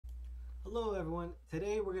Hello everyone.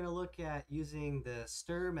 Today we're going to look at using the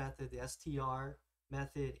stir method, the str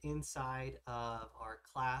method inside of our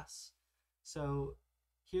class. So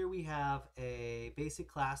here we have a basic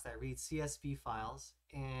class that reads CSV files,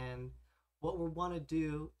 and what we want to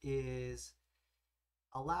do is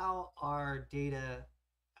allow our data,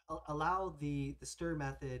 allow the stir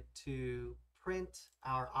method to print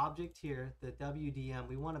our object here, the WDM.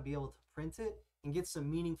 We want to be able to print it and get some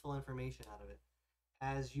meaningful information out of it.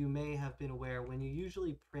 As you may have been aware, when you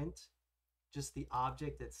usually print just the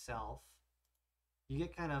object itself, you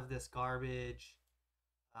get kind of this garbage.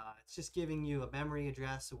 It's just giving you a memory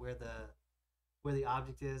address of where the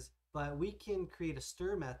object is. But we can create a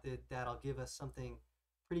stir method that'll give us something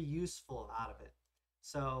pretty useful out of it.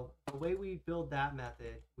 So the way we build that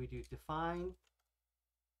method, we do define,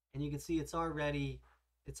 and you can see it's already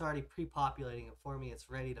pre-populating it for me. It's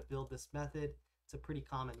ready to build this method. It's a pretty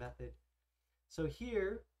common method. So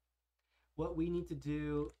here, what we need to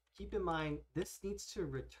do, keep in mind, this needs to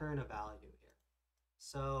return a value here.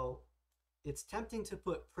 So it's tempting to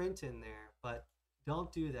put print in there, but don't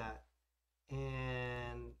do that.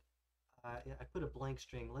 And I put a blank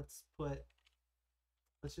string. Let's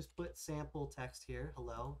just put sample text here,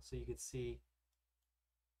 hello, so you can see.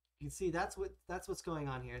 You can see that's what's going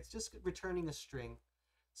on here. It's just returning a string.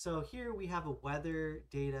 So here we have a weather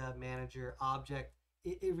data manager object.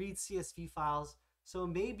 It reads CSV files. So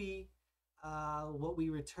maybe what we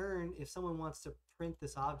return, if someone wants to print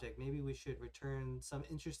this object, maybe we should return some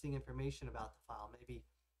interesting information about the file. Maybe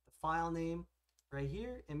the file name right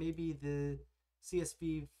here, and maybe the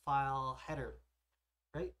CSV file header,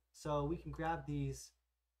 right? So we can grab these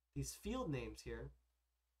field names here,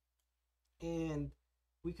 and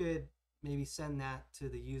we could maybe send that to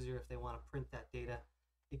the user if they want to print that data.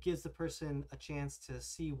 It gives the person a chance to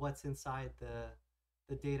see what's inside the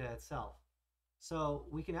data itself. So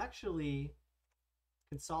we can actually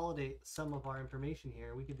consolidate some of our information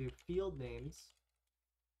here. We could do field names,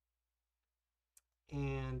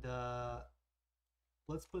 and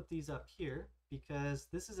let's put these up here because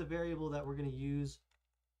this is a variable that we're going to use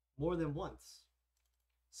more than once.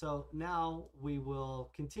 So now we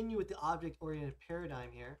will continue with the object-oriented paradigm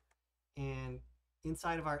here, and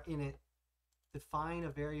inside of our init, define a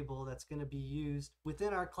variable that's going to be used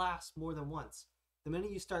within our class more than once. The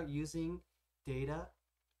minute you start using data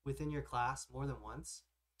within your class more than once,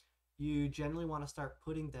 you generally want to start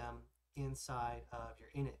putting them inside of your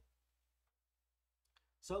init.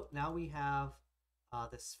 So now we have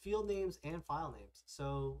this field names and file names.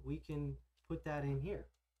 So we can put that in here.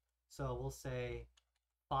 So we'll say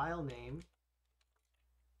file name.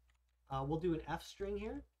 We'll do an F string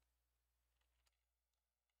here.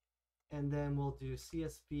 And then we'll do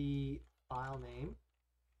CSV file name.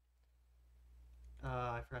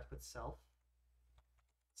 I forgot to put self.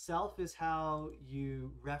 Self is how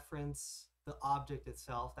you reference the object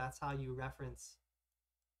itself. That's how you reference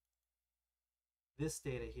this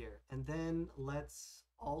data here. And then let's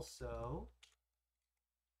also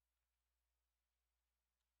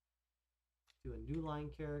do a new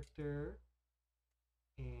line character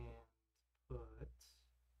and put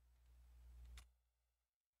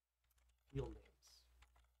field names.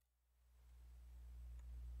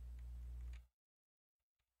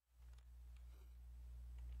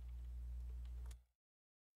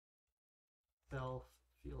 Self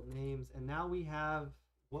field names, and now we have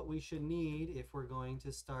what we should need if we're going to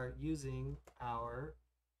start using our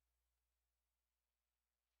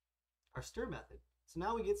stir method. So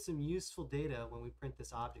now we get some useful data when we print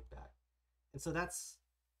this object back. And so that's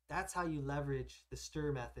how you leverage the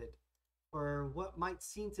stir method for what might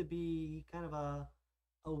seem to be kind of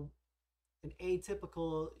an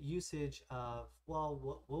atypical usage of, well,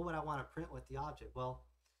 what would I want to print with the object? Well,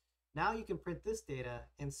 now you can print this data.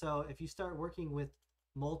 And so if you start working with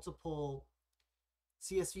multiple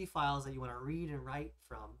CSV files that you want to read and write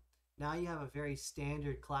from, now you have a very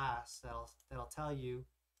standard class that'll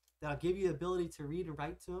give you the ability to read and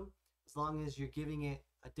write to them as long as you're giving it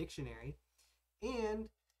a dictionary. And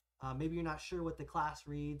maybe you're not sure what the class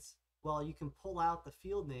reads. Well, you can pull out the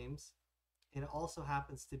field names, and it also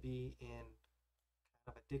happens to be in kind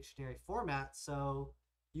of a dictionary format, so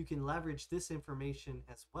you can leverage this information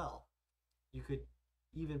as well. You could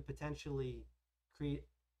even potentially create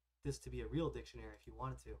this to be a real dictionary if you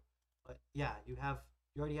wanted to. But yeah, you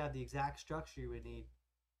already have the exact structure you would need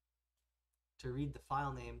to read the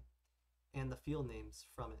file name and the field names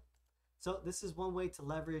from it. So this is one way to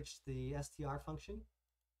leverage the str function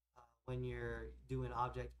when you're doing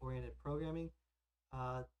object-oriented programming.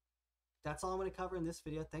 That's all I'm going to cover in this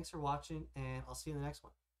video. Thanks for watching, and I'll see you in the next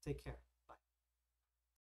one. Take care.